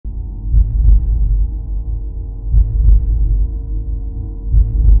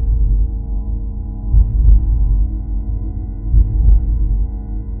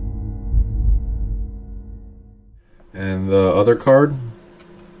the other card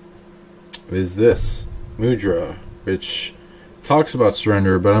is this Mudra, which talks about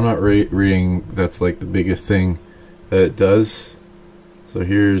surrender, but I'm not reading that's like the biggest thing that it does. So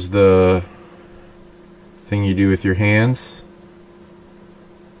here's the thing you do with your hands.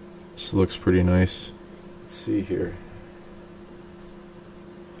 This looks pretty nice. Let's see here.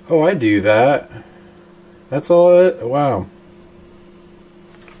 Oh, I do that. That's all it. Wow.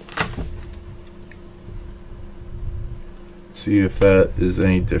 Let's see if that is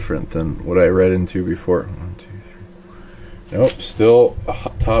any different than what I read into before. 1, 2, 3. Nope, still a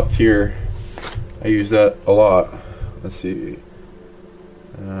top tier. I use that a lot. Let's see.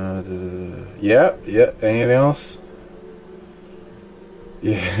 Yeah. Anything else?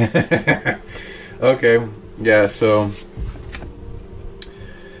 Yeah. Okay. Yeah. So.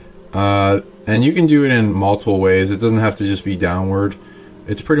 And you can do it in multiple ways. It doesn't have to just be downward.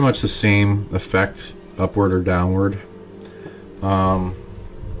 It's pretty much the same effect, upward or downward.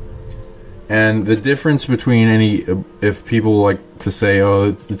 And the difference between if people like to say,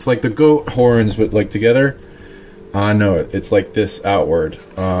 oh, it's like the goat horns, but like together. No, it's like this outward.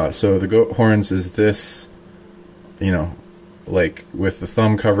 So the goat horns is this, you know, like with the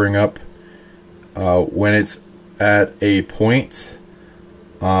thumb covering up. When it's at a point,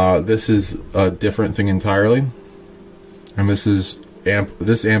 this is a different thing entirely. And this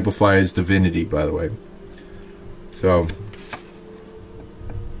amplifies Divinity, by the way. So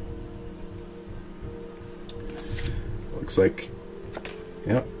looks like,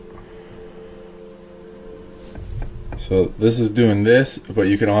 yep. So this is doing this, but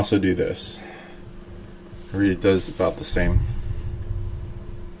you can also do this. I read it does about the same.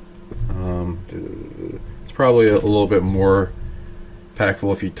 It's probably a little bit more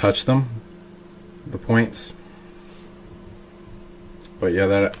impactful if you touch them, the points. But yeah,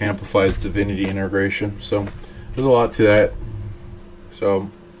 that amplifies Divinity integration. So there's a lot to that. So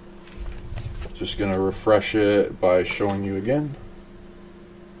just gonna refresh it by showing you again.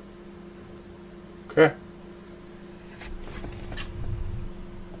 Okay.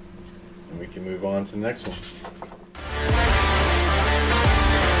 And we can move on to the next one.